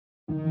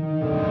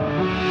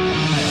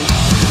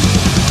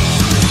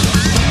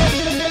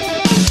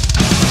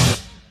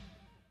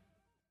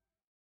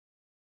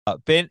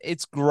Ben,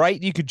 it's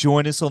great you could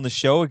join us on the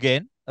show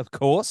again, of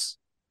course.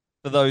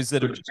 For those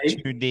that have Good to just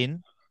see. tuned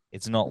in,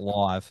 it's not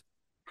live,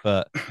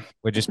 but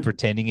we're just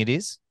pretending it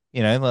is,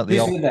 like the Who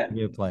old said that?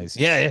 radio plays.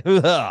 Yeah,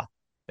 they're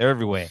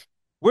everywhere.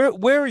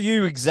 Where are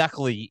you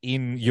exactly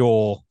in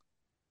your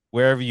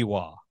wherever you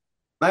are?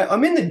 Mate,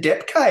 I'm in the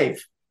Dep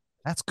Cave.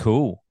 That's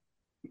cool.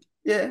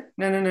 Yeah,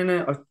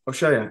 no. I'll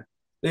show you.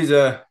 These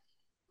are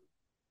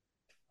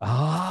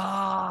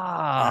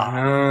Ah,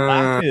 uh,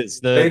 backers,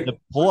 the see,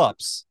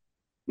 pull-ups.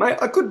 mate.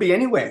 I could be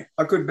anywhere.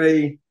 I could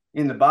be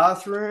in the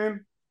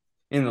bathroom,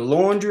 in the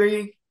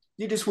laundry.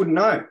 You just wouldn't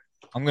know.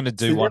 I'm gonna It's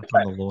do the one Dep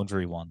from the Cave.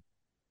 laundry one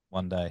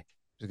day.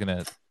 Just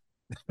gonna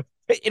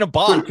in a Good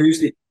bar.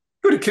 acoustic.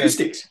 Good Yeah,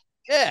 acoustics.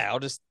 yeah, I'll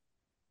just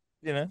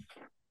see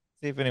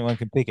if anyone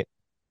can pick it.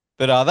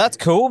 But that's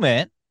cool,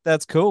 man.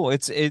 That's cool.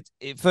 It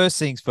first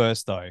things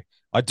first though.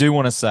 I do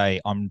want to say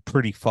I'm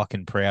pretty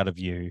fucking proud of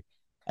you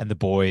and the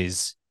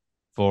boys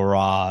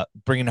for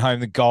bringing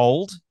home the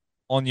gold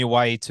on your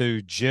way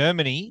to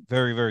Germany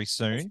very, very Thanks,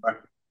 soon. bro.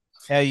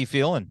 How are you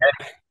feeling?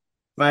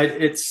 Mate,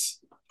 it's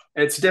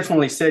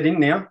definitely set in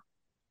now,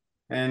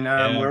 and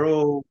Yeah.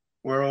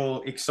 we're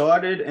all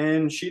excited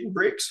and shitting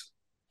bricks.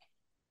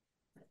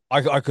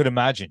 I could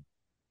imagine.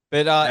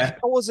 But Yeah.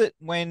 how was it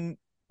when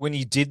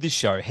you did the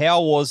show?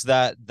 How was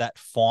that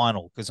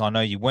final? Because I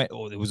know you went.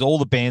 It was all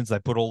the bands. They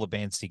put all the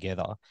bands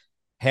together.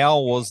 How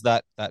was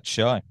that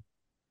show?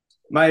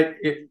 Mate,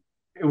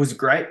 it was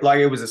great. Like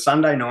it was a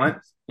Sunday night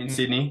in Mm.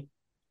 Sydney.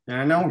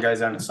 No one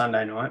goes out on a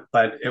Sunday night,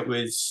 but it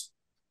was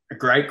a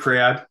great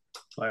crowd,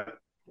 like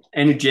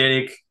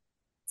energetic,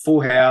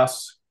 full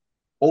house,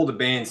 all the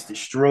bands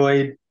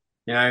destroyed.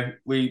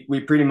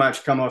 We pretty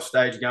much come off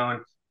stage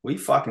going, we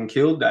fucking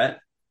killed that.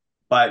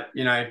 But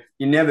you're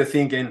never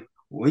thinking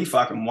we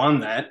fucking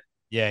won that.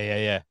 Yeah, yeah,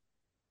 yeah.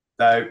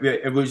 So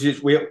it was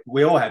just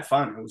we all had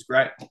fun. It was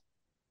great.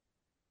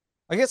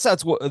 I guess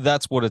that's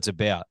what it's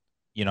about.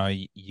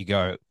 You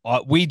go,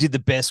 we did the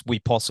best we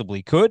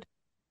possibly could,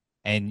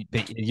 and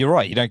but you're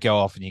right. You don't go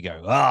off and you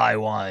go, I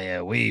won.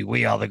 Yeah,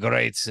 we are the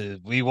greats.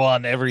 We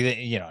won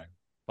everything.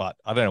 But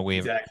I don't know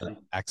where the Exactly.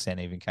 accent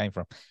even came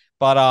from.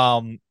 But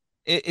You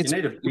it's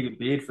need a bigger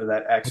beard for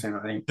that accent,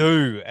 I think.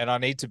 do, and I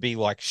need to be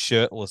like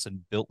shirtless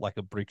and built like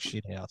a brick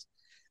shit house.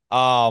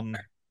 Um,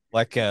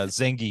 like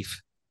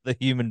Zangief, the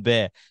human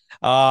bear.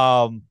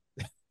 Um,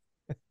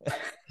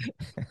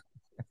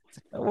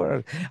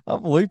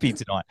 I'm loopy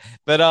tonight,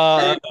 but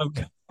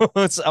of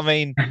course, I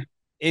mean,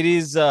 it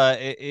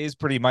is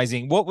pretty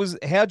amazing.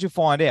 How'd you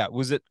find out?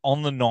 Was it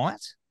on the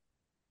night?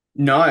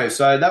 No,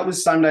 so that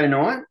was Sunday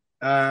night.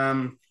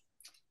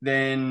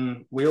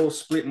 Then we all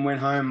split and went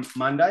home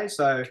Monday.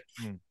 So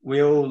Hmm.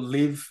 we all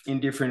live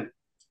in different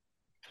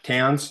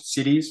towns,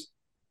 cities.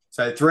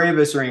 So three of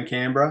us are in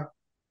Canberra.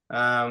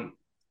 Um,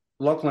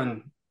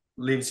 Lachlan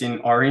lives in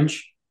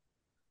Orange,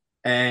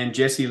 and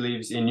Jesse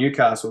lives in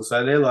Newcastle.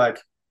 So they're like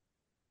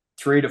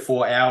 3 to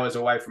 4 hours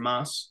away from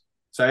us.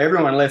 So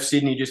everyone left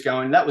Sydney just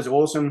going, that was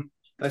awesome.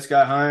 Let's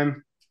go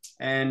home.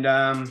 And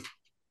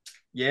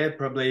yeah,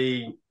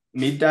 probably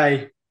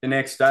midday the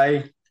next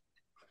day,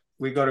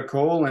 we got a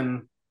call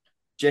and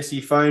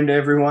Jesse phoned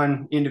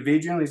everyone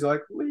individually. He's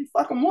like, we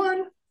fucking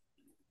won.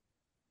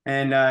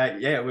 And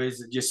yeah, it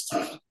was just,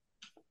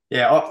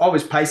 yeah, I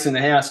was pacing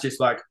the house just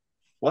like,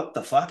 what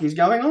the fuck is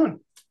going on?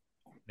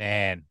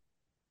 Man,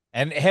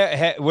 and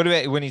what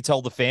about when you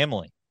told the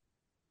family?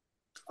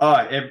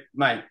 Oh,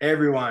 mate,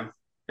 everyone.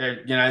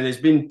 There's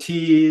been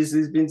tears,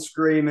 there's been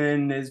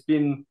screaming, there's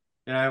been,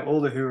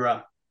 all the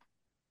hoorah.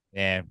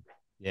 Yeah,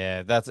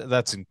 yeah,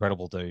 that's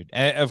incredible, dude.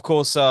 And of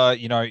course,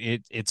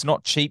 it's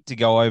not cheap to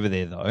go over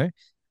there though.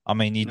 I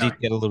mean, you No, did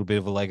get a little bit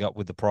of a leg up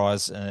with the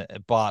prize,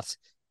 but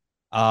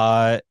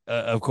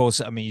of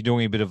course, I mean, you're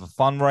doing a bit of a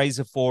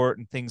fundraiser for it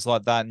and things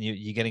like that, and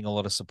you're getting a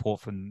lot of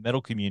support from the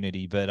metal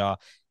community. But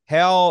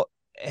how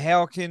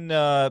how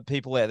can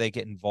people out there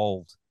get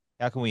involved?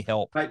 How can we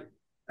help? mate,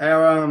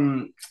 our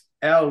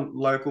our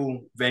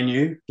local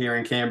venue here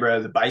in Canberra,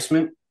 the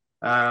Basement,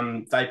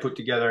 they put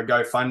together a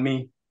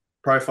GoFundMe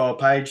profile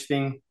page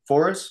thing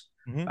for us.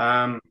 Hmm.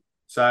 Um,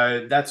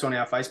 so that's on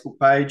our Facebook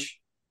page,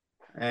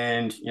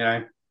 and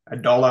a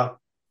dollar,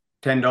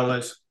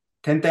 $10,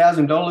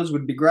 $10,000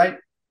 would be great.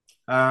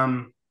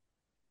 Um,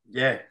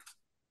 yeah,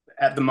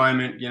 at the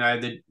moment,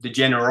 the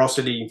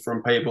generosity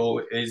from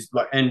people is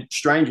like, and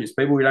strangers,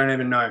 people we don't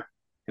even know,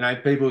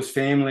 people's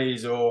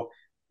families, or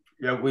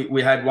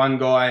we had one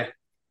guy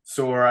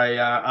saw a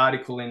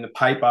article in the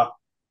paper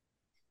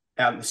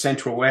out in the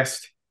Central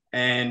West,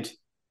 and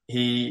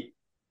he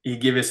he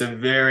gave us a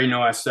very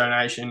nice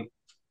donation,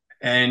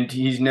 and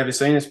he's never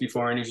seen us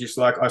before, and he's just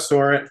like, I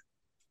saw it,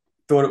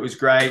 thought it was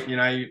great,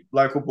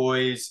 local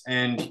boys,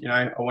 and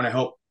I want to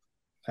help.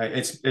 So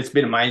it's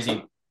been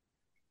amazing.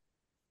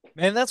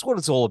 Man, that's what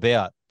it's all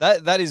about.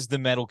 That is the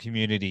metal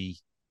community,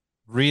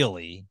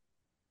 really.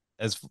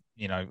 As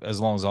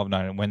long as I've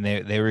known it, when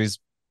there is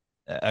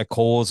a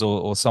cause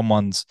or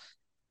someone's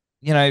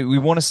we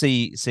want to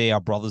see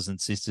our brothers and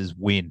sisters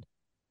win.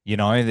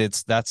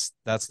 That's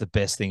the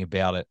best thing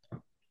about it.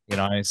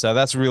 So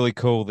that's really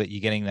cool that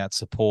you're getting that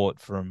support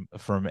from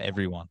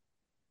everyone.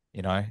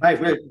 You know. Mate,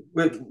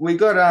 we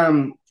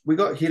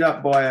got hit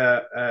up by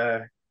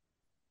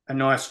a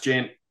nice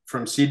gent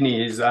from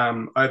Sydney. Is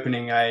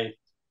opening a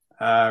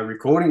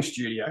recording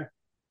studio,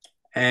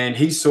 and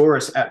he saw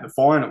us at the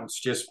finals,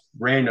 just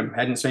random,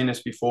 hadn't seen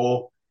us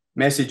before.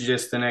 Messaged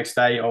us the next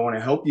day, I want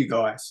to help you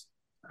guys.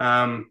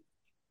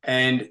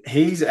 And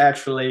he's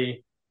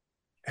actually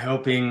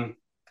helping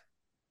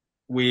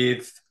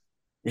with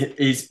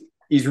he's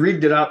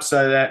rigged it up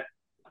so that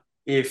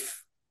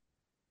if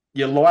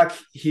you like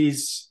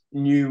his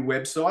new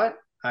website,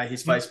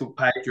 his Facebook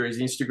page or his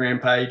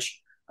Instagram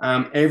page,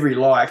 every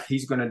like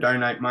he's going to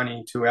donate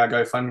money to our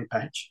GoFundMe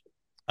page.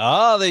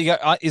 Oh, there you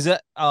go. Is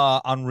it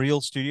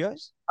Unreal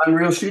Studios?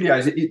 Unreal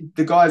Studios.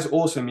 The guy's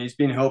awesome. He's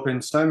been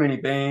helping so many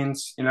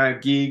bands,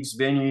 gigs,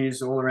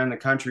 venues all around the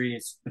country.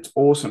 It's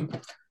awesome.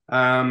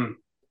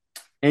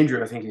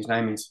 Andrew, I think his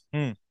name is.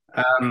 Hmm.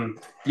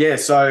 Yeah.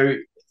 So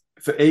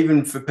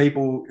even for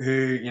people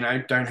who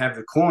don't have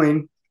the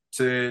coin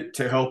to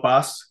help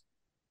us,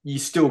 you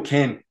still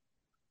can.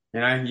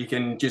 You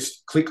can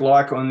just click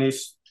like on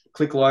this,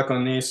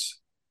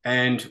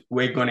 and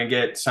we're going to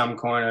get some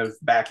kind of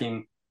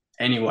backing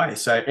anyway.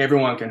 So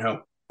everyone can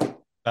help.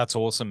 That's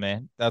awesome,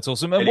 man. That's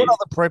awesome. And It what is.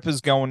 other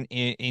preppers going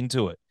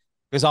into it?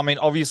 Because I mean,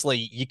 obviously,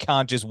 you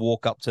can't just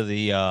walk up to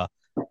the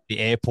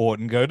airport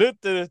and go, "Du,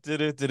 du, du,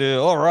 du, du, du.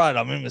 All right,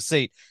 I'm in the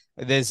seat."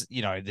 There's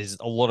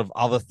a lot of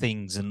other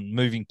things and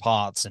moving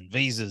parts and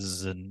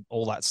visas and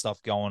all that stuff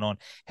going on.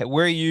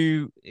 Where are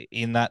you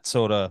in that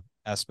sort of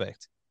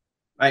aspect?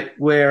 Mate,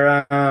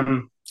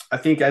 I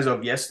think as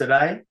of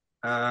yesterday,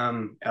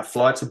 our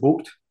flights are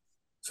booked.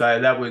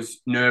 So that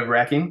was nerve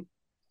wracking.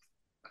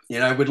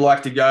 We'd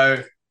like to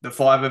go, the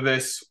five of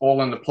us,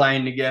 all on the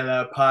plane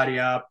together, party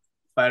up.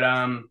 But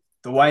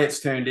the way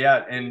it's turned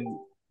out, and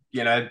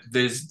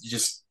there's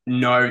just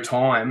no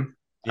time.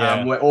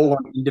 Yeah. We're all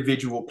on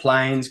individual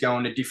planes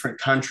going to different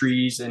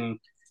countries, and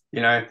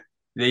you know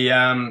the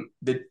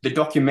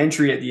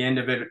documentary at the end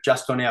of it,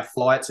 just on our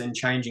flights and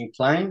changing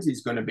planes,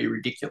 is going to be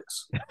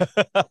ridiculous.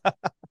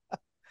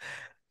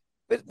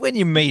 But when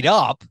you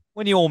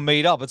all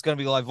meet up, it's going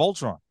to be like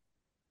Voltron.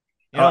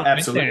 You know Oh, what I mean?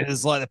 absolutely.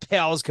 It's like the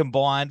powers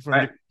combined from Mate,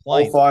 different all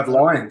planes. five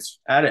lines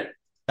at it.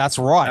 That's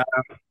right.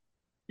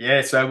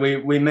 Yeah, so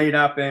we meet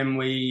up and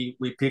we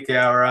pick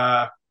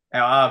our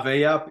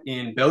RV up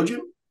in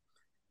Belgium,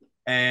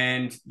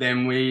 and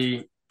then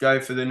we go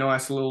for the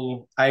nice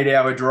little 8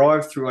 hour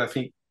drive through, I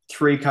think,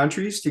 three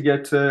countries to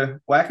get to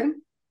Wacken.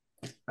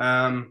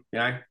 8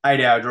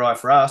 hour drive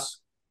for us.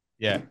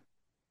 Yeah.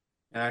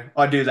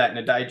 I do that in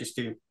a day just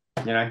to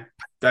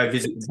go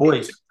visit the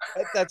boys.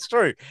 That's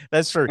true.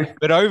 That's true.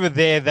 But over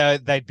there,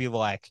 they'd be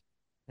like,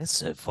 "That's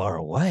so far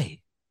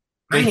away."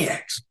 We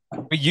Maniacs.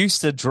 we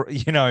used to,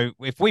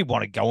 if we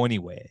want to go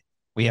anywhere,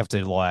 we have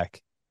to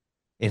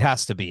it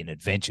has to be an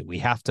adventure. We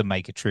have to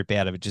make a trip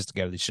out of it just to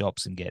go to the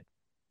shops and get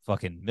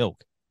fucking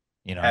milk.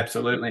 You know?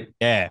 Absolutely.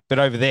 Yeah. But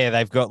over there,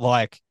 they've got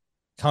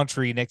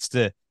country next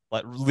to,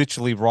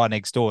 literally right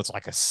next door. It's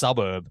like a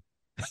suburb.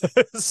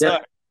 So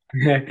Yep.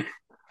 Yeah.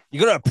 you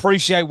got to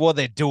appreciate what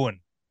they're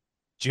doing.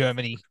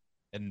 Germany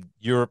and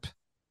Europe.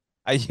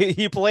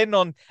 You planning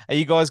on? Are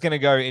you guys going to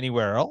go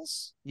anywhere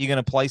else? You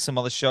going to play some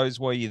other shows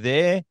while you're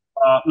there?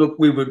 Look,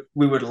 we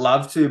would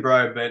love to,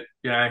 bro, but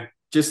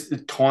just the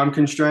time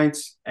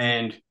constraints,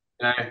 and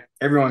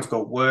everyone's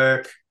got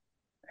work,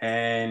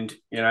 and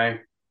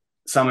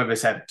some of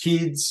us have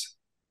kids.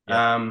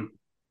 Yeah,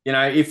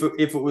 If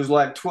it was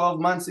like 12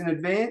 months in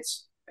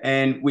advance,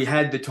 and we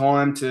had the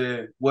time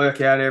to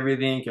work out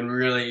everything and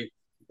really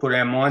put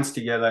our minds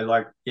together,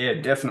 like, yeah,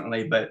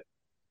 definitely. But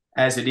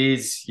as it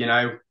is,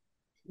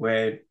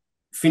 we're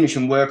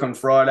finishing work on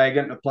Friday,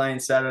 getting a plane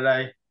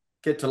Saturday,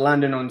 get to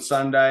London on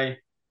Sunday,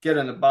 get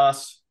on the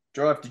bus,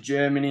 drive to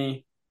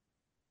Germany,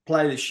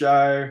 play the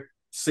show,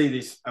 see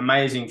this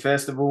amazing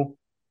festival,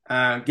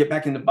 get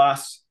back in the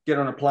bus, get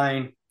on a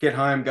plane, get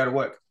home, go to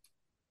work.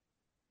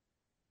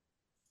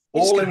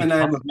 you're just All going in to the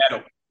be name of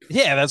metal.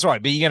 yeah, that's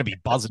right. But you're going to be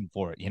buzzing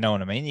for it. You know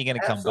what I mean? You're going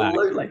to come back.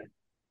 Absolutely.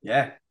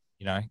 Yeah.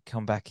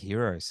 Come back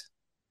heroes.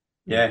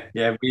 Yeah.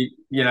 Yeah.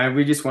 Yeah.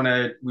 We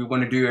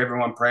want to do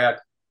everyone proud.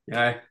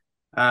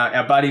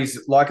 Our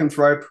buddies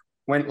Lycanthrope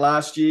went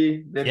last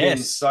year. They've been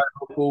Yes. so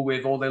helpful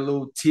with all their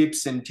little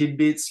tips and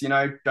tidbits.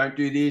 Don't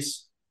do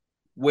this.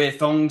 Wear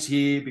thongs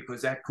here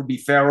because that could be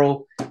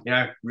feral.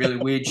 Really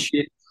weird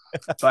shit.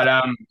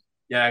 But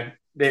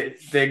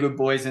they're good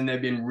boys and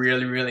they've been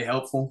really really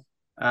helpful.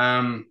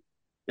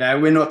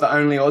 We're not the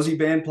only Aussie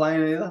band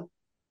playing either.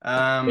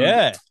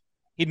 Yeah.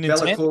 Hidden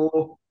intent.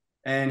 Bellacore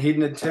and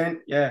Hidden Intent.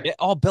 Yeah, Yeah.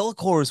 Oh,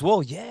 Bellacore as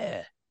well.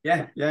 Yeah.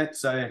 yeah.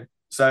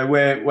 So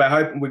we're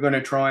hoping we're going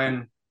to try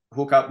and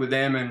hook up with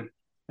them and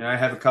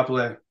have a couple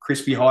of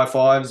crispy high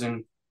fives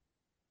and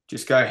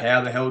just go,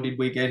 how the hell did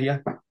we get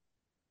here?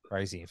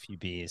 Crazy. A few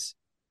beers.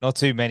 Not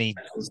too many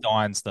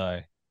steins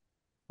though.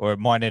 or it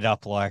might end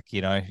up like,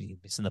 you're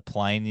missing the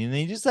plane and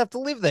you just have to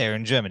live there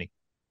in Germany,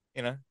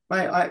 you know.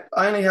 Mate, I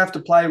only have to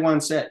play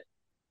one set,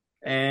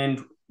 and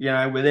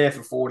we're there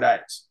for 4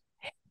 days.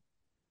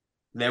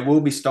 There will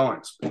be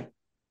steins.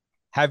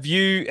 Have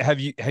you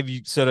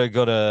sort of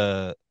got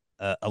a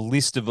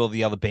list of all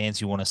the other bands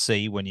you want to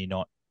see when you're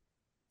not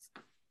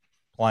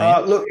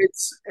playing? Look,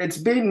 it's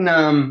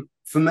been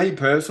for me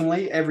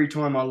personally. Every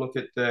time I look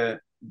at the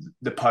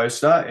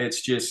poster,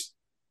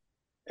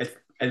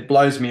 it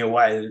blows me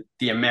away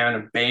the amount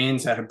of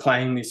bands that are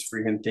playing this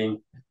freaking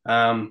thing.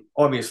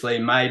 Obviously,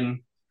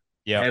 Maiden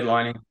Yeah.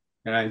 headlining.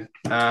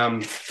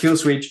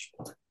 Killswitch.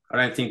 I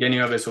don't think any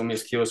of us will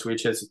miss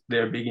Killswitch.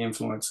 They're a big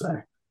influence.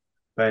 So,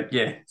 but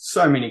yeah,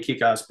 so many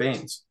kick-ass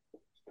bands.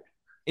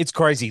 It's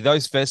crazy.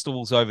 Those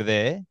festivals over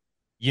there,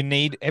 you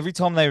need every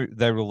time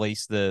they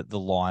release the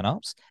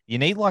lineups, you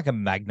need like a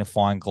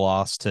magnifying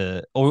glass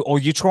or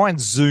you try and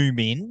zoom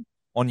in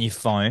on your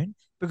phone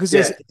because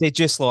Yeah, they're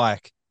just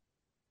like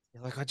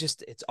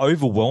it's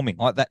overwhelming.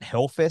 Like that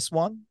Hellfest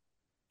one.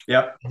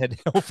 yep. I had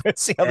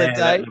Hellfest the other Yeah,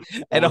 that day,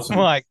 was and I'm awesome.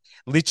 like,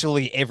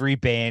 literally every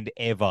band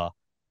ever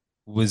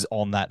was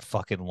on that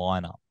fucking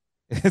lineup.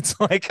 It's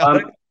like,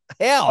 Um,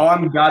 how?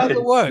 I'm How does it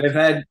gutted. work? They've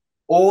had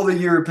all the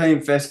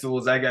European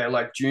festivals. They go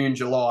like June,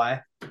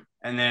 July,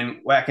 and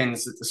then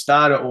Wackens at the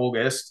start of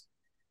August,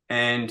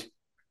 and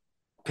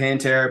no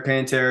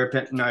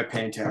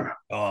Pantera.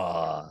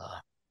 Oh,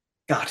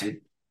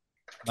 Gutted.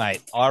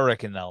 mate, I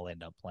reckon they'll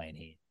end up playing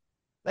here.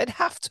 They'd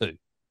have to.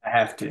 I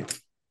have to.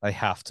 They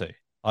have to.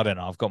 I don't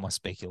know. I've got my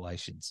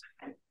speculations.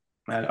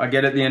 I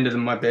get at the end of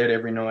my bed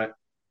every night.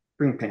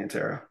 Bring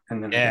Pantera,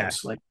 and then I go to Yeah.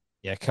 sleep.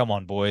 Yeah. Come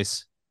on,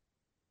 boys.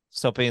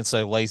 Stop being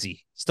so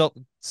lazy. Stop.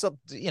 Stop.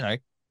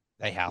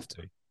 They have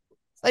to.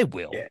 They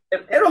will. Yeah,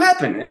 it'll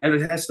happen.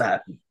 It has to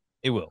happen.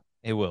 It will.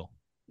 It will.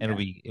 And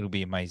Yeah. it'll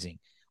be amazing.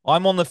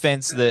 I'm on the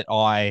fence that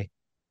I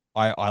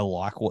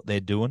like what they're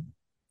doing.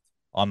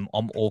 I'm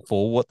all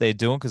for what they're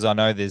doing because I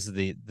know there's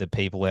the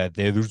people out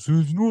there. This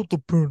is not the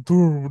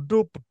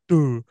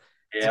Pantera.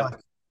 It's Yeah. like,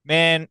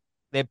 man,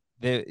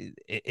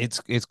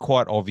 it's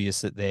quite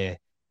obvious that they're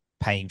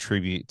paying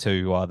tribute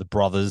to the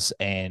brothers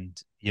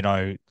and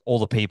all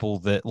the people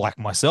that like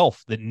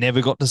myself that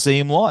never got to see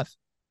him live.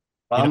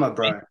 You know, Bummer, what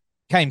I mean? bro.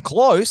 Came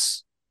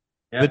close,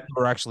 but Yeah.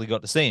 never actually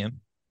got to see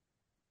him.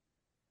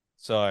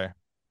 So,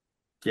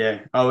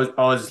 Yeah. I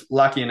was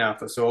lucky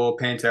enough. I saw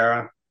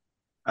Pantera.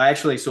 I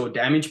actually saw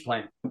Damage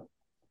Plan.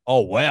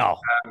 oh wow,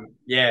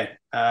 Yeah.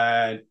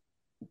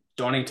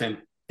 Donington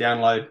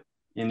download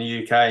in the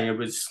UK. It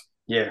was,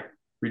 yeah,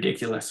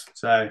 ridiculous.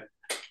 So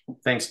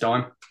thanks,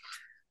 Dime.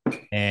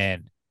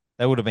 and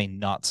that would have been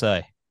nuts,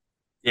 eh?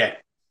 Yeah.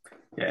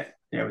 Yeah.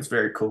 Yeah. It was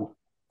very cool.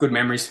 Good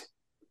memories.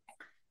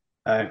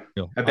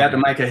 Sure. About to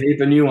make a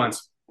heap of new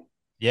ones.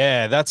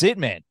 Yeah, that's it,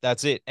 man.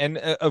 That's it. And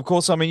of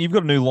course, I mean, you've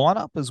got a new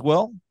lineup as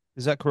well.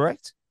 Is that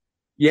correct?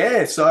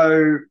 Yeah.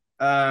 So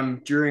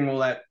during all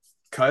that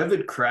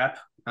COVID crap,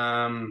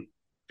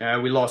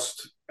 we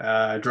lost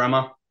a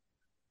drummer.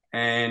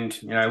 And,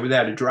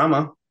 without a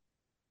drummer,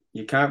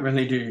 you can't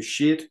really do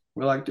shit.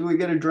 We're like, do we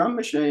get a drum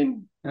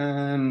machine?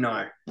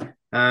 No.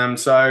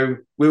 So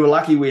we were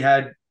lucky we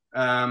had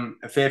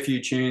a fair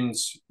few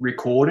tunes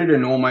recorded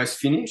and almost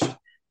finished.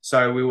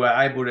 So we were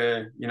able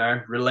to,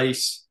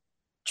 release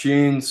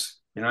tunes,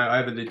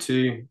 over the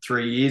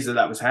 2-3 years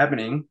that was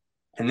happening.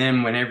 And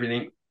then when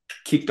everything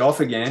kicked off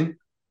again,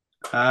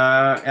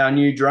 our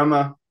new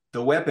drummer,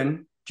 the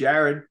weapon,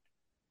 Jared,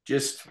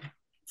 just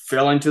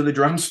fell into the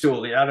drum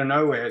stool out of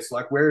nowhere. It's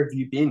like, where have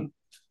you been,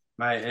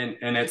 mate?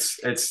 And it's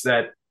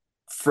that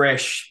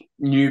fresh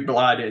new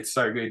blood. It's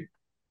so good.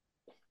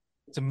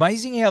 It's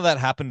amazing how that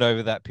happened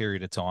over that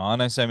period of time. I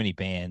know so many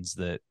bands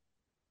that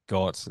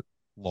got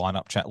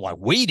lineup chat like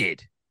we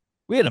did.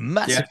 We had a Yeah,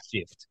 massive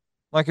shift.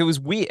 Like it was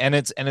weird, and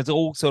it's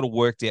all sort of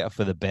worked out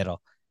for the better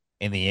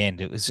in the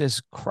end. It was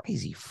just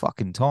crazy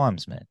fucking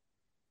times, man.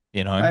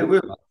 You know?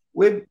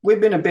 mate,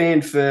 we've been a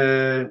band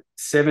for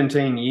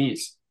 17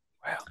 years,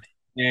 Wow.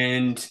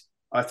 and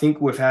I think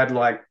we've had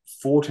like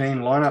 14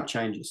 lineup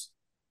changes.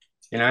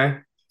 You know,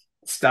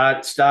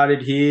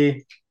 started here,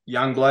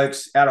 young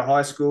blokes out of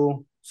high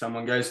school.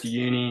 Someone goes to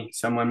uni,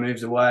 someone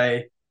moves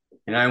away.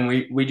 And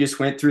we just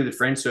went through the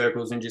friend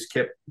circles and just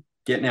kept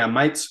getting our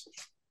mates.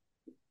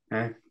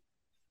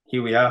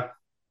 Here we are,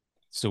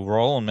 Still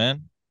rolling,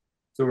 man.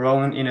 still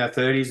rolling in our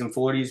 30s and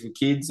 40s with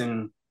kids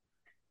and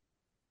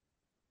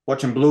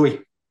watching Bluey.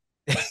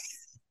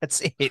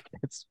 That's it.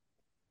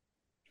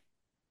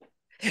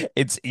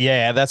 It's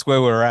yeah, that's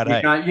where we're at, You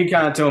hey.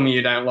 can't tell me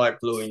you don't like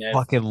Bluey, Nev.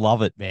 Fucking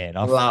love it, man.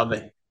 Love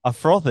it. I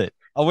froth it.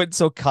 I went and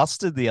saw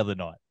Custard the other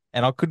night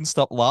and I couldn't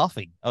stop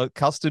laughing.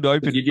 Custard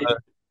opened You did,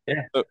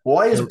 yeah. uh,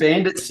 Why is uh,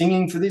 Bandit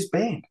singing for this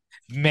band?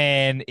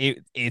 man,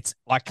 it's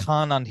I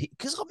can't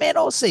because man,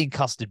 I was seeing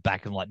Custard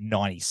back in like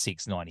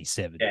 96,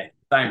 97. Yeah, You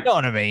same. know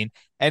what I mean?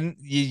 And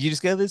you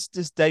just go, this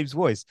just Dave's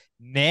voice.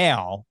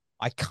 Now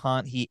I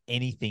can't hear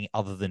anything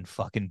other than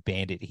fucking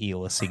Bandit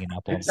Healer singing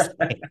up on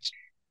stage.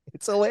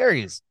 It's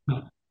hilarious.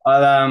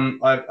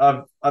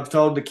 I've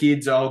told the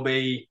kids I'll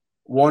be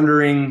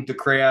wandering the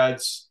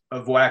crowds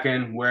of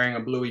Wacken wearing a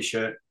bluey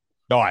shirt.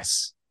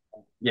 Nice.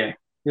 Yeah,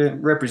 yeah,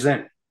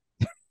 represent.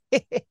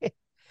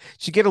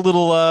 Should get a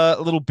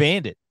little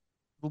bandit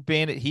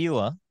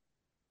healer,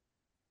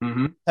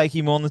 Mm-hmm. take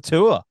him on the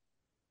tour.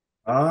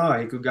 Oh,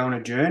 he could go on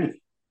a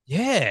journey.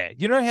 Yeah,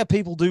 you know how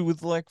people do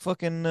with like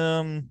fucking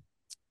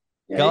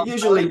Yeah, garden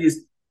usually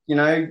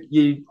gnome?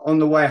 you on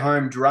the way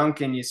home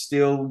drunk and you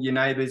steal your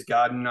neighbor's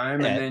garden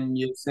gnome and Yeah, then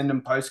you send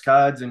them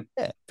postcards and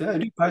yeah. don't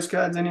do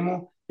postcards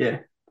anymore. Yeah.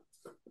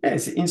 Yeah,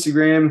 it's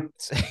Instagram.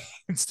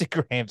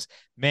 Instagrams, Hey,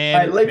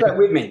 man, leave that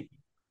with me.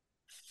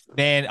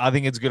 man. I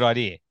think it's a good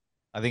idea.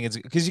 I think it's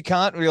because you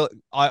can't really.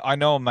 I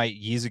know a mate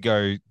years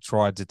ago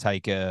tried to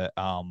take a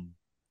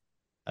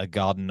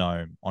garden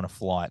gnome on a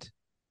flight,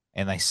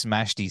 and they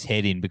smashed his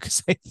head in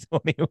because they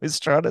thought he was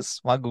trying to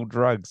smuggle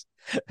drugs.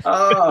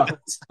 Oh,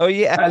 So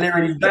yeah, and they're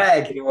in his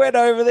bag. he went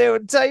over there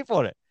with tape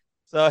on it.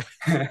 So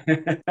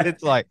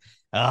it's like,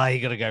 you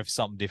got to go for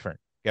something different.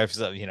 Go for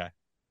something,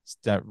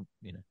 just don't,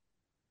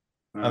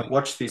 I mean,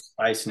 Watch this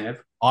space,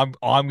 Nev. I'm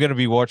going to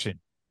be watching.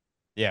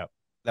 Yeah,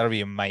 that'll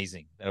be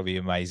amazing. That'll be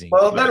amazing.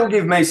 Well, that'll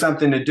give me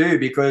something to do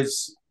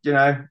because,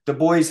 the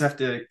boys have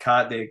to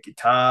cart their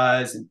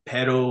guitars and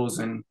pedals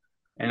and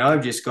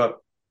I've just got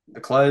the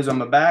clothes on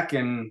my back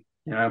and,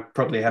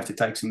 probably have to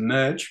take some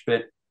merch,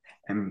 but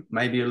and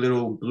maybe a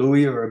little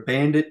bluey or a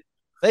bandit.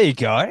 There you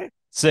go.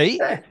 See,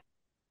 Yeah,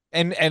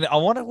 and I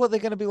wonder what they're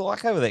going to be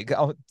like over there.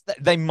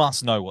 They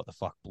must know what the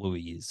fuck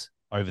Bluey is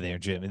over there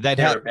in Germany.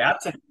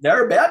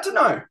 they're about to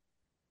know.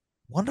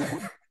 Wonder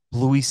what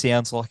Bluey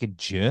sounds like in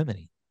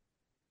Germany.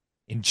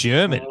 In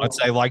German, I'd Oh,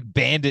 say like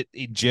Bandit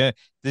in German.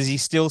 Does he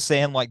still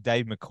sound like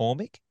Dave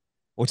McCormick,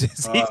 or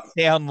does he uh,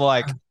 sound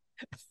like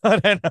I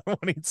don't know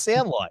what he'd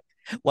sound like?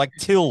 Like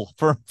Till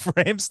from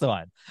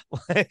Ramstein.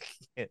 Like,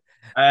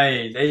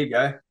 hey, there you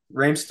go.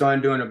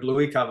 Ramstein doing a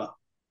bluey cover.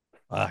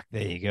 fuck,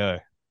 there you go.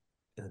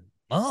 There.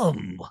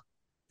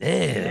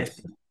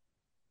 Yes.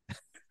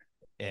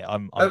 Yeah,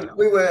 I'm down.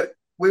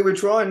 We were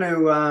trying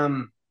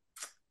to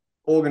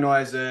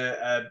organize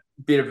a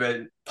bit of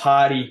a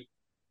party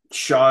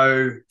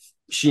show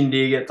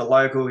shindig at the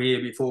local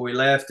here before we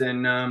left,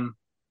 and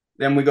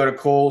then we got a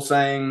call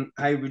saying,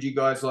 "Hey, would you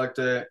guys like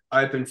to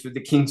open for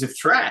the Kings of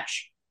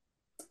Thrash?"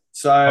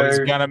 I was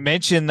So, gonna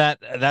mention that.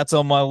 That's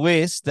on my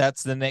list.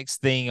 That's the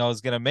next thing I was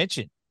gonna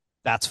mention.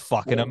 That's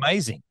fucking well,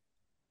 amazing.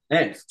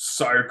 man,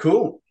 so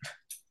cool.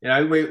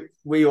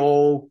 We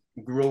all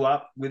grew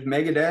up with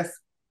Megadeth,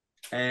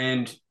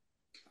 and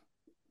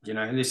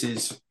this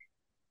is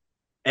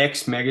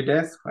ex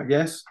Megadeth, I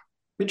guess.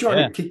 We're trying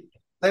Yeah, to kick.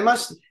 They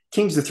must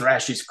Kings of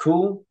Thrash is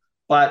cool,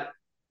 but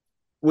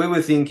we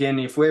were thinking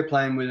if we're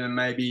playing with them,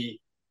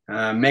 maybe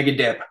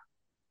Megadeth.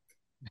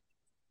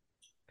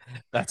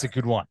 that's a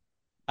good one.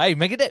 Hey,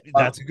 Megadeth,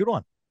 I'll, that's a good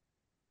one.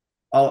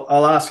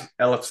 I'll ask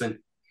Ellison.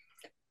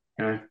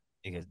 You know,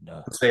 He goes,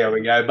 no. we'll see how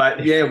we go.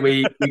 But yeah,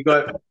 we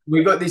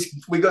got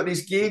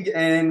this gig,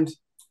 and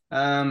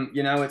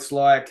it's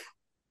like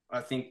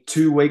I think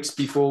 2 weeks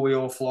before we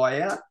all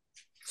fly out.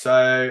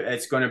 So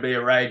it's going to be a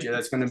rager.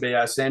 That's going to be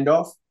our send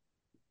off.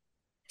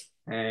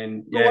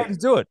 And Good way yeah, to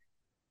do it.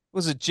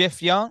 Was it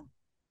Jeff Young?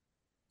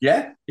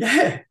 yeah,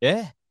 yeah,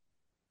 Yeah.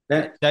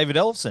 yeah. David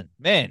Ellison.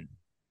 Man,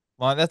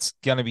 like that's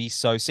gonna be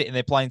so sick. And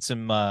they're playing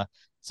some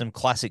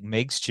classic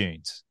Megs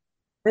tunes.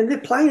 And they're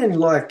playing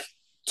like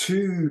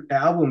 2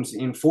 albums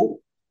in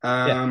full.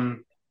 Yeah.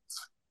 Um,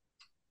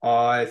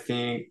 I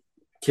think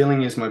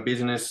Killing is my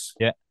business.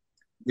 Yeah.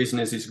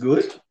 Business is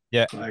good.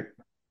 Yeah. Like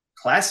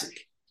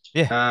classic.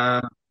 Yeah.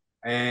 Um,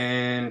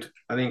 and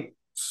I think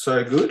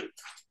So Good.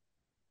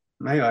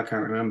 Maybe I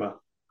can't remember.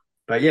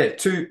 But yeah,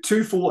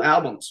 two full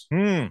albums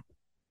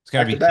It's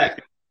gonna back to be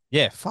back.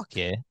 yeah, fuck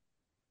yeah.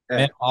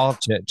 Man, Yeah, I'll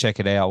check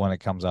it out when it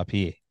comes up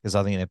here because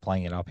I think they're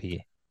playing it up here.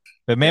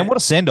 But man, yeah, what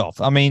a send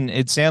off. I mean,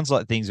 it sounds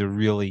like things are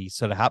really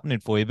sort of happening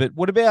for you. But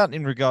what about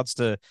in regards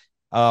to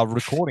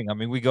recording? I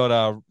mean, we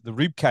got the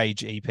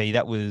Ribcage EP,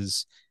 that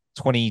was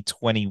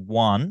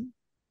 2021.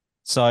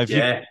 So have you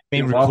yeah.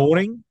 been Been a while.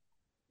 recording?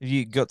 Have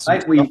you got some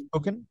Mate, stuff we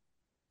cooking?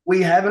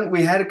 we haven't.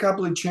 We had a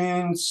couple of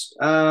tunes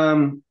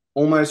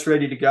almost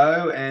ready to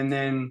go, and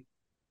then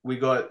we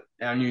got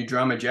our new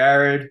drummer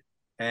Jared,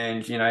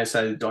 and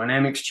so the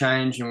dynamics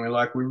changed, and we're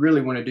like, we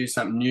really want to do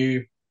something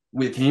new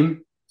with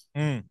him.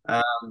 Mm.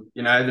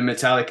 The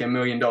Metallica $1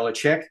 million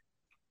check.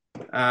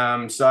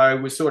 So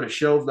we sort of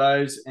shelved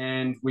those,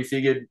 and we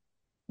figured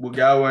we'll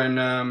go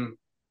and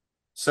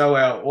sow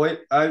our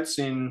oats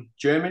in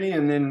Germany,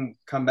 and then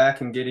come back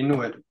and get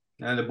into it.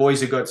 The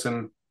boys have got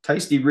some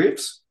tasty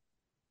riffs,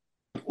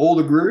 all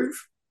the groove.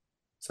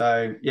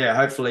 So yeah,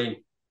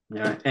 hopefully,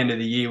 end of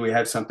the year we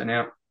have something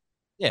out.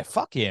 Yeah,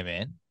 fuck yeah,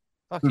 man.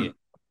 Fuck yeah.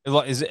 Hmm.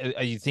 Like,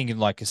 are you thinking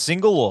like a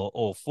single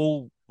or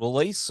full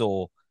release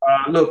or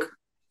Look,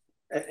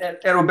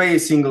 it'll be a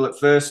single at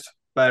first,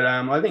 but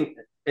I think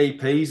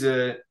EPs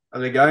are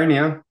the go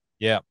now.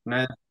 yeah.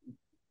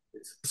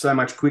 It's so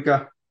much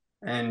quicker,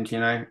 and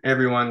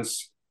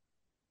everyone's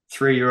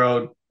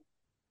 3-year-old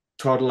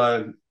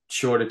toddler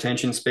short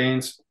attention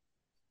spans.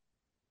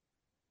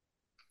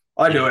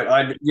 I do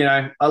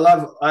Yeah. it.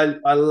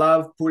 I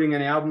love putting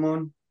an album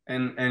on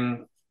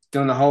and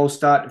doing the whole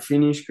start to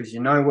finish because you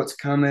know what's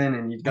coming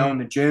and you go Mm. on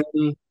the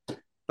journey.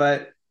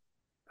 But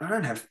I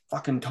don't have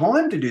fucking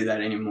time to do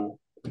that anymore.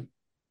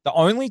 The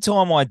only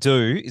time I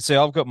do, see,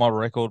 I've got my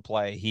record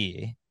player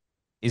here,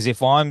 is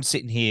if I'm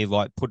sitting here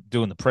like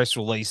doing the press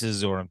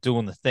releases or I'm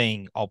doing the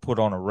thing, I'll put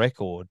on a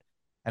record,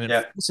 and it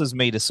Yeah, forces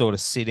me to sort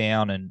of sit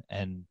down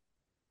and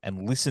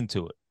listen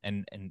to it,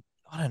 and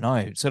I don't know,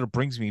 it sort of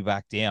brings me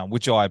back down,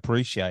 which I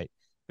appreciate.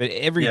 But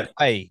yeah,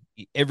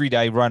 every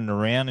day running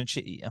around and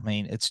shit, I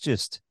mean, it's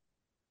just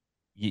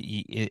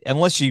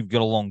unless you've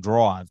got a long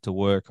drive to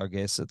work, I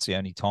guess that's the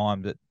only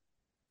time that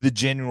the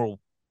general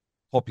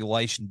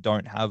population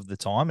don't have the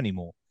time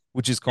anymore,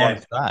 which is kind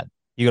yeah. of sad.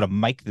 You got to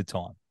make the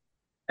time.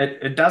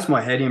 It does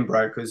my head in,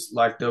 bro, because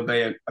like there'll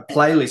be a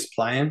playlist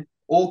playing,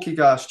 all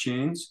kick-ass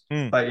tunes,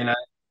 Mm. but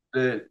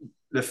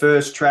the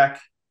first track,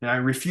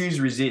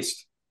 Refuse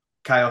Resist,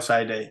 Chaos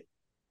AD,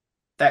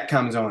 that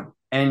comes on.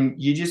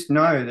 And you just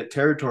know that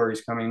Territory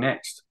is coming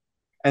next.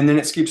 And then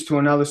it skips to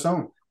another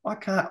song.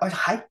 I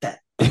hate that.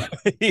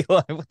 You're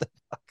like, what the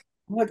fuck?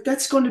 I'm like,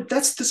 that's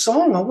the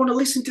song. I want to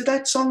listen to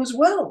that song as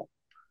well.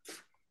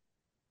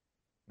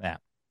 Nah.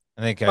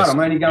 And then it But goes, I'm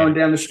only yeah, going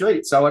down the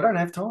street, so I don't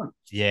have time.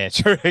 yeah,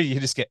 true. You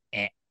just get,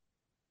 eh.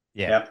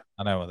 Yeah, Yep,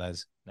 I know what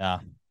those. Nah,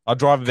 I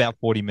drive about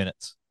 40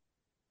 minutes.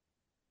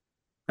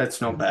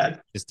 that's not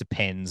bad. Just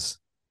depends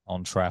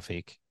on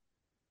traffic,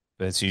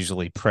 but it's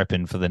usually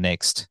prepping for the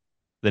next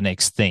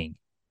thing.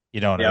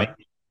 You know what I mean? Yep,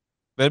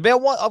 But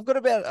about what I've got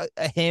about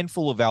a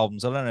handful of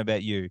albums. I don't know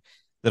about you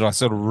that I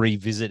sort of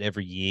revisit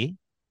every year.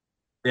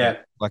 yeah,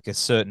 Like a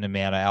certain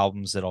amount of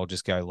albums that I'll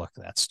just go, like,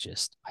 that's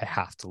just I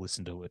have to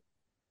listen to it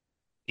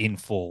in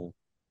full,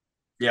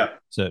 yep,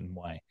 certain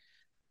way.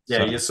 yeah.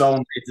 So, Your soul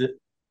needs it.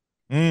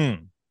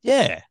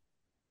 yeah,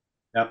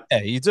 Yep.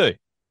 yeah, you do,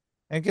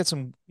 and get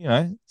some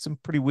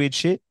pretty weird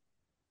shit.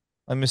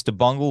 Like Mr.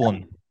 Bungle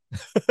and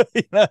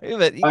but you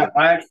get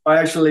I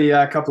actually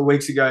a couple of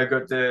weeks ago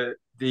got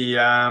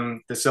the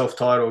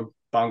self-titled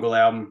Bungle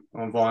album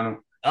on vinyl.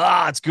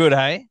 it's good,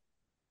 hey.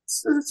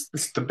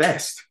 It's the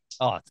best.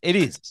 Oh, it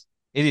is.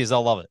 It is. I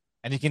love it.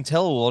 And you can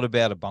tell a lot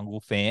about a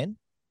Bungle fan,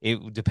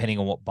 depending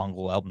on what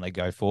Bungle album they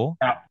go for.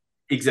 Yeah,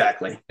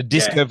 exactly. The Yeah.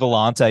 Disco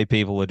Volante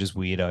people are just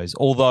weirdos.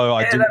 Although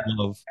I Yeah, do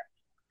love,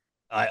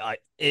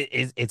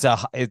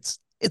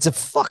 it's a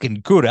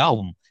fucking good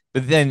album.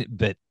 But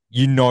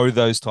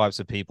those types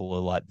of people are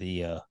like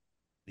the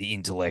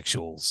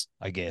intellectuals,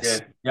 I yeah.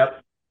 guess.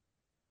 Yep.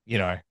 You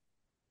know,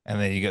 and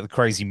then you got the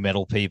crazy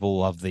metal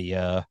people of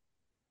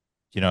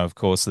of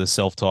course, the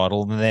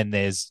self-titled, and then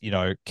there's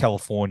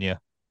California,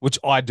 which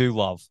I do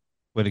love,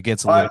 but it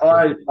gets a I,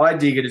 little I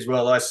dig it as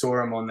well. I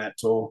saw him on that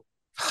tour,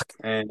 fuck.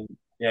 and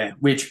yeah,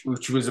 which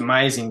was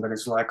amazing. But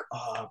it's like,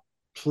 oh,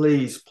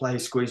 please play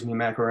Squeeze Me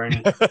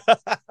Macaroni.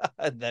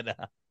 And then,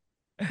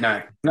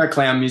 No, no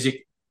clown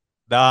music.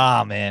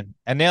 nah, man.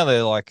 And now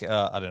they're like,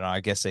 I don't know. I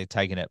guess they're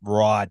taking it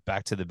right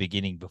back to the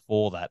beginning.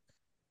 Before that,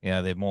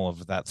 they're more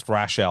of that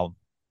thrash album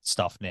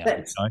stuff now.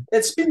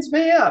 It spins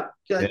me out.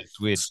 Yeah, it's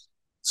weird.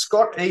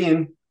 Scott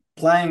Ian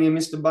playing in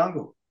Mr.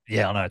 Bungle.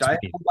 Yeah, I know it's Dave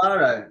weird.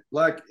 Lombardo.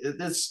 Like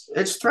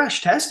it's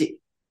thrash-tastic.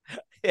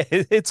 Yeah,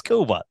 it's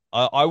cool, but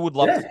I would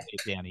love to Yeah, see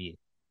it down here.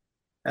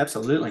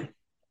 absolutely.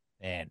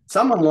 Man,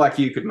 Someone like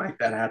you could make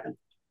that happen.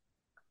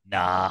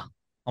 nah,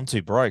 I'm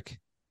too broke.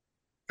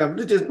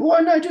 Why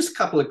no? Just a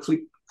couple of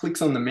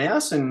clicks on the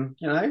mouse, and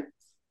hello.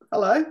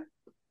 Like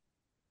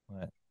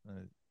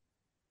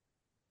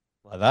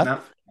like that. No,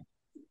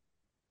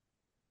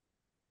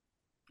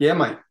 yeah,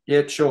 mate.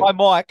 Yeah, Hi, sure.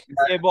 Mike.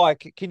 Yeah,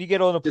 Mike. Can you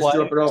get on a Just plane?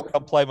 drop it Just off.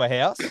 come play my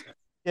house.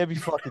 Yeah, it'd be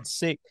fucking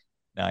sick.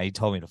 No, he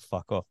told me to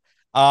fuck off.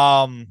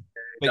 It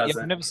But yeah, does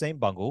I've that. never seen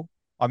Bungle.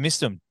 I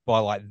missed them by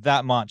like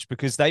that much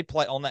because they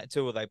play on that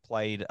tour. They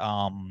played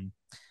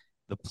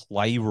the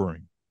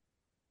Playroom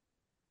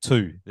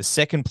too, the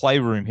second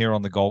Playroom here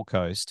on the Gold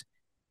Coast.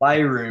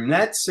 Playroom.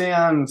 That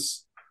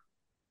sounds.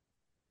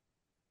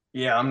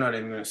 Yeah, I'm not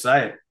even going to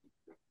say it.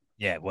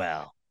 Yeah,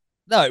 well,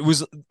 no, it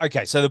was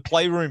okay. So the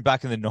Playroom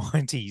back in the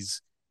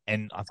 '90s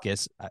and I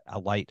guess a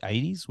late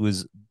 '80s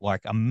was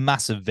like a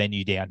massive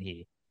venue down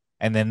here,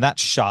 and then that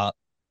shut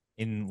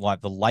in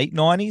like the late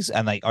 '90s,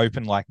 and they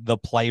opened like the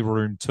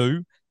Playroom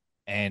too,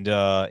 and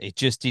it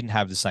just didn't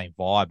have the same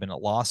vibe, and it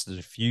lasted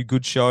a few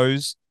good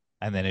shows,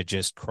 and then it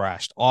just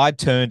crashed. I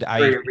turned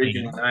Very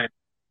original 18 name.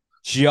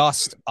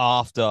 just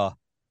after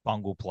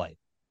Bungle played,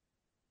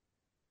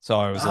 so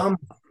I was like, Um,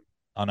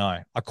 I know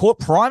I caught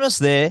Primus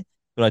there,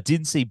 but I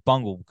didn't see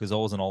Bungle because I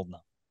wasn't old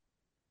enough.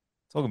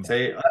 Talking about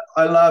See,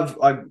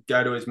 I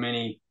go to as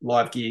many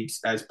live gigs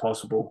as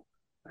possible.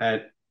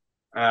 At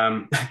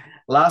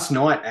last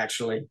night,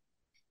 actually,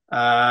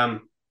 I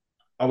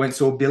went and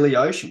saw Billy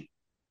Ocean.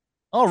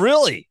 oh,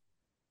 really?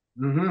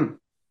 Hmm.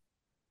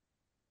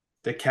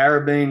 The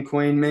Caribbean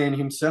Queen man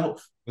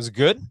himself. Was it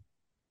good?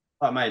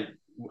 Oh, mate,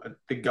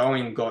 the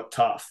going got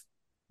tough.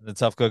 The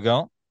tough guy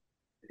going?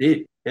 It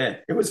did. Yeah,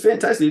 it was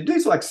fantastic. The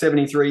dude's like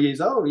 73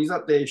 years old. He's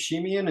up there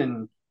shimmying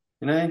and,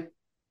 you know,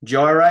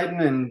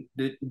 gyrating, and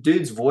the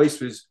dude's voice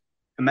was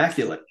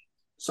immaculate.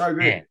 So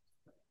Man, good.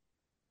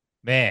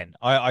 man,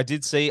 I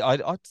did see. I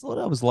thought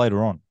I was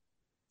later on.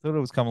 Thought it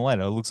was coming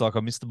later. It looks like I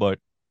missed the boat.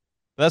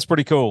 But that's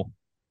pretty cool.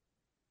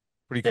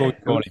 Pretty cool Yeah, you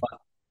it caught was him. fun.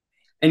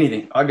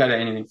 Anything. I go to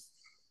anything.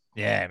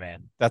 Yeah,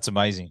 man, that's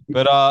amazing.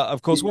 But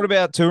of course, what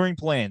about touring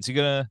plans? You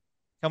gonna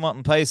come up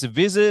and pay us a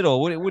visit,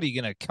 or what are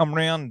you gonna come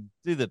around and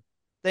do the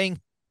thing?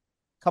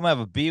 Come have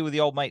a beer with the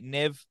old mate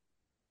Nev?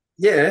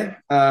 Yeah,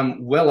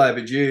 well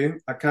overdue.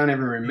 I can't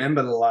even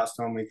remember the last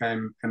time we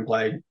came and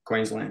played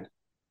Queensland.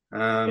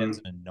 Um,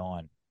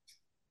 2009.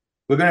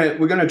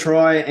 we're gonna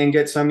try and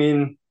get some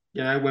in,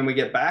 when we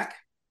get back.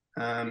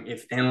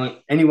 If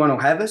anyone will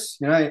have us,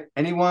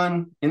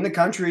 anyone in the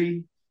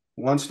country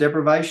wants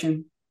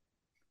deprivation,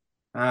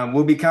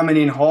 we'll be coming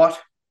in hot,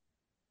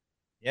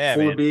 Yeah,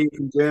 full of man. beer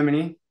from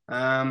Germany.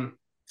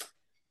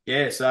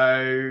 Yeah,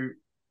 so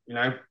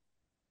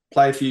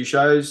play a few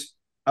shows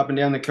up and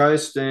down the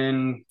coast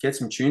and get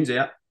some tunes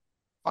out.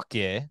 Fuck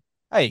yeah.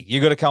 Hey,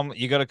 you gotta come.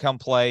 You gotta come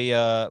play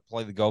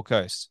the Gold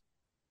Coast.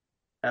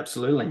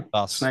 Absolutely,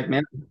 Us. Snake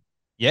Mountain.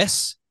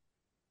 Yes.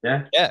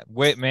 Yeah, Yeah.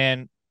 Wait,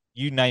 man.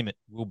 You name it.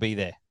 We'll be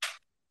there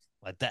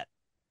like that.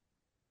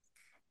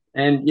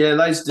 and yeah,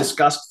 those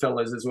disgust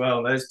fellas as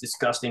well. Those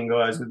disgusting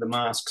guys with the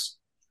masks.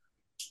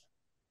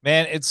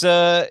 Man, it's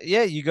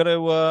yeah. You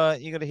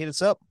gotta hit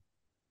us up.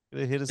 You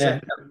gotta hit us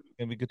up. Yeah, It's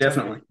gonna be a good time.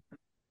 definitely.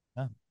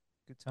 Oh,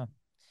 good time.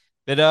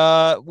 But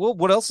well,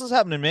 what else is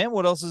happening, man?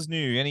 What else is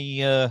new?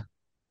 Any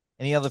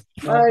other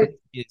fun,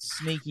 Mate,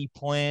 sneaky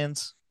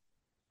plans?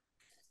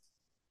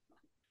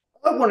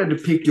 I wanted to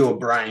pick your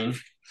brain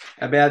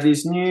about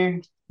this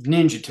new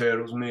Ninja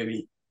Turtles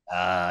movie.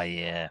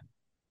 Yeah,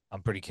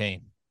 I'm pretty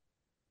keen.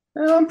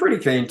 I'm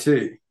pretty keen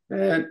too.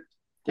 The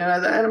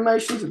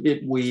animation's a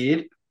bit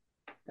weird,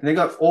 and they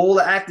got all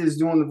the actors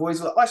doing the voice.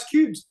 Like Ice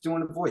Cube's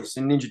doing the voice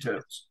in Ninja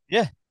Turtles.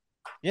 Yeah,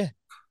 yeah.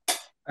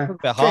 Talk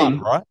about hard, Keen,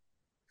 right?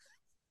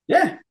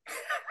 yeah.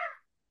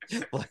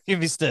 Like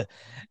Mr.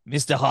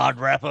 Hard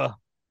Rapper.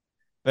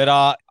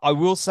 But I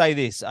will say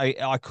this: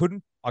 I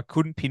couldn't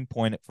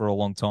pinpoint it for a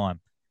long time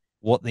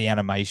what the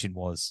animation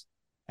was,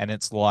 and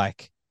it's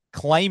like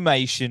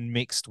claymation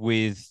mixed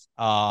with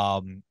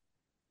the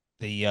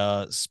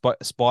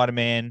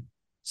Spider-Man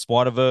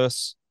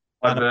Spider-Verse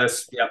animation.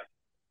 Adverse, yep,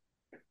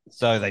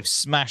 So they've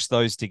smashed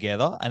those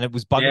together, and it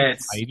was bugging me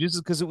for yes,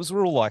 ages because it was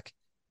real like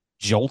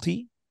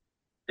jolty.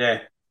 yeah.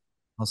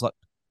 I was like,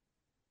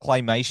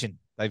 claymation.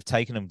 They've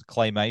taken them to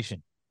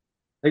claymation.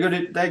 They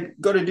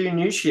got to do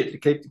new shit to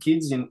keep the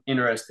kids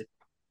interested.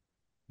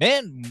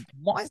 Man,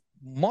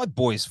 my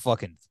boy's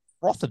fucking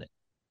frothing it.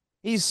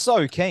 He's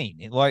so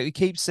keen. Like he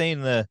keeps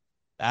seeing the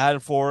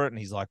ad for it, and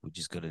he's like,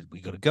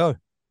 we gotta go.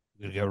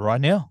 We gotta go right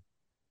now.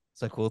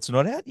 It's like, well, it's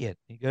not out yet.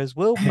 He goes,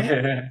 well,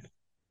 maybe,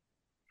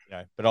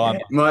 Yeah, but I'm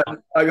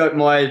I got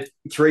my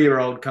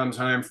 3-year-old comes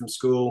home from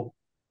school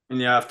in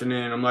the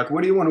afternoon. I'm like,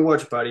 what do you want to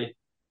watch, buddy?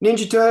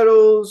 Ninja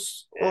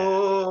Turtles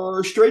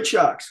or Street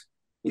Sharks?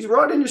 He's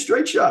right into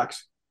Street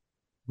Sharks.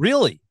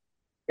 really.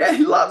 Yeah,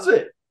 he loves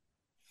it.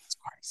 It's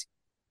crazy.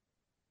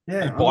 No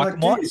Yeah, I'm bike like,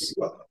 dude, mice.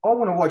 I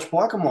want to watch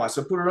Biker Mice.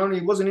 I put it on.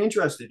 He wasn't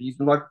interested. He's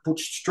like, put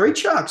Street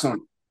Sharks on.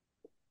 Is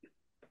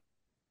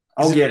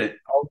I'll it get it.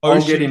 I'll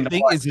get ocean into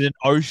thing? Is it an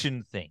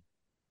ocean thing?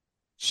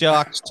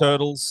 Sharks,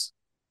 turtles.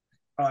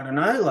 I don't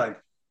know. Like,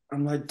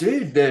 I'm like,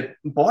 dude, they're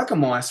Biker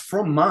Mice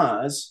from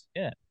Mars.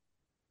 Yeah,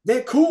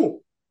 They're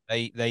cool.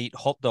 they eat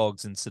hot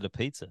dogs instead of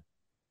pizza.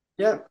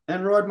 Yeah,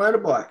 and ride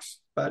motorbikes.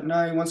 But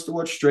no, he wants to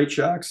watch Street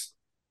Sharks.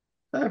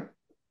 So,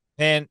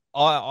 And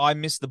I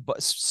miss the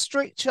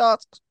street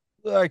sharks.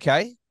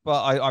 Okay,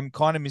 but I'm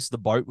kind of miss the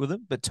boat with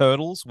them. But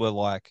turtles were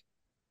like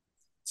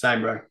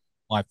same, bro.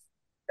 my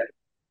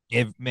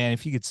yeah, man.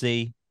 If you could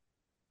see,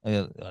 I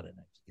don't know if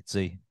you could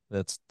see.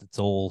 That's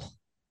all.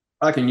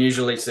 I can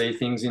usually see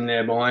things in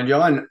there behind you.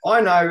 I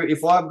know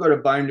if I've got a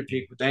bone to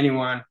pick with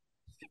anyone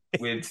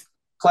with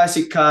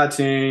classic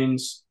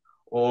cartoons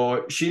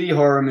or shitty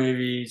horror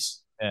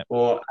movies Yeah,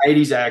 or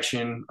 80s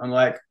action, I'm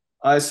like,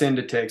 I send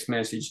a text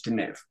message to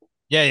Nev.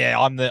 yeah.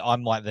 I'm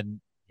like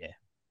yeah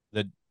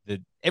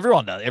the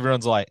everyone does.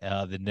 Everyone's like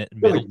metal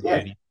Really? Yeah.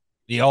 nerdy,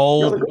 the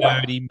old You're the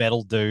guy. nerdy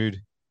metal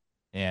dude.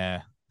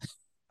 Yeah,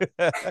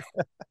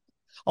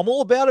 I'm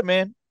all about it,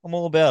 man. I'm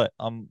all about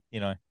it.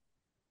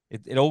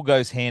 It all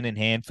goes hand in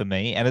hand for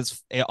me. And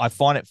I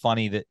find it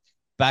funny that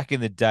back in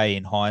the day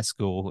in high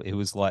school, it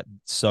was like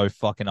so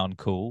fucking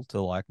uncool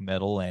to like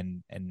metal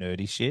and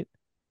nerdy shit.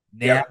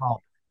 Now, Yep.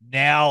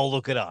 now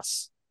look at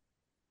us.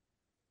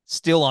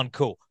 Still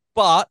uncool.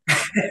 But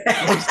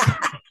at least,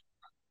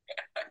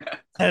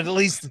 at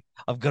least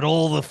I've got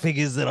all the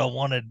figures that I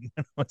wanted when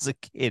I was a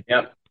kid.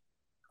 Yep.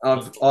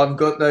 I've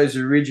got those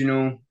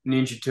original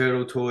Ninja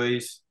Turtle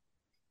toys,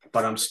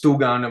 but I'm still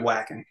going to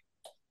Wacken.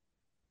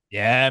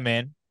 Yeah,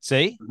 man.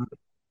 See?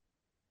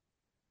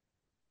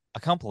 I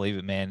can't believe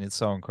it, man. It's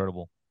so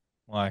incredible.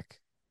 Like,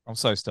 I'm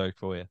so stoked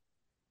for you.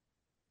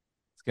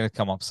 It's gonna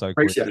come up so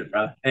quick. Appreciate it,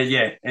 brother.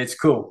 Yeah, it's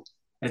cool.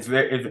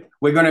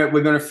 We're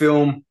gonna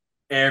film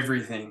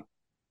everything.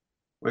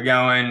 we're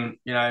going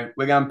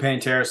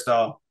Pantera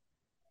style.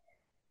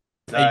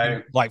 Are you gonna,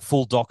 So like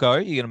full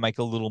doco? You're gonna make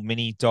a little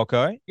mini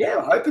doco? yeah,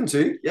 we're hoping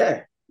to.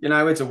 Yeah,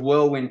 it's a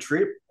whirlwind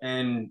trip,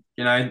 and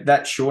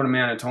that short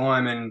amount of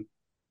time, and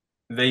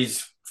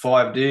these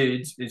five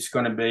dudes, it's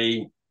going to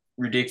be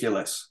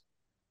ridiculous.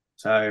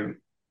 So,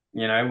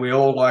 we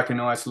all like a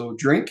nice little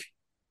drink.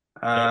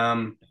 Yeah.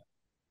 Um,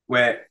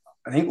 where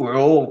I think we're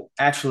all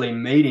actually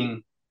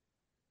meeting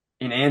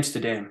in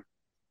Amsterdam.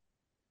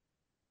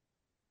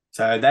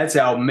 So that's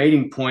our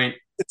meeting point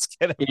It's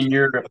gonna in be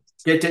Europe.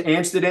 Get to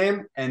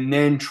Amsterdam and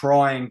then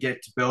try and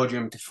get to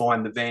Belgium to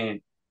find the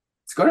van.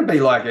 It's going to be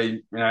like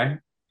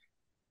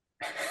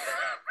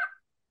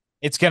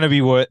it's gonna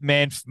be worth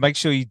man, make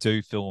sure you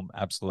do film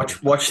absolutely.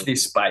 watch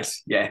this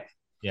space. Yeah.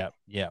 Yeah,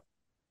 yeah,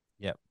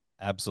 yeah,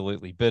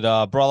 absolutely. But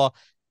brother,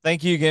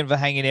 thank you again for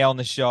hanging out on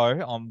the show.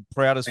 I'm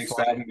proud as Thanks fuck.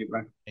 for having me,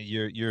 bro.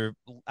 You're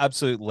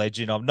absolute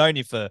legend. I've known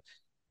you for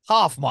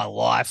half my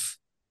life,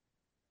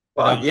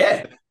 but Well,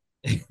 yeah.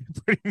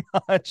 pretty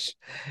much.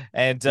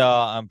 And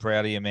I'm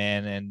proud of you,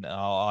 man. And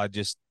I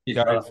just Cheers,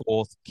 go brother.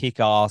 forth, kick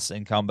ass,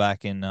 and come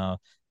back and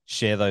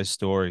share those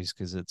stories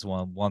because it's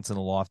one once in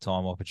a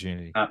lifetime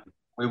opportunity.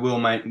 We will,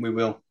 mate. We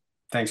will.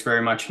 Thanks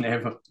very much,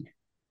 Never.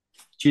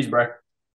 Cheers, bro.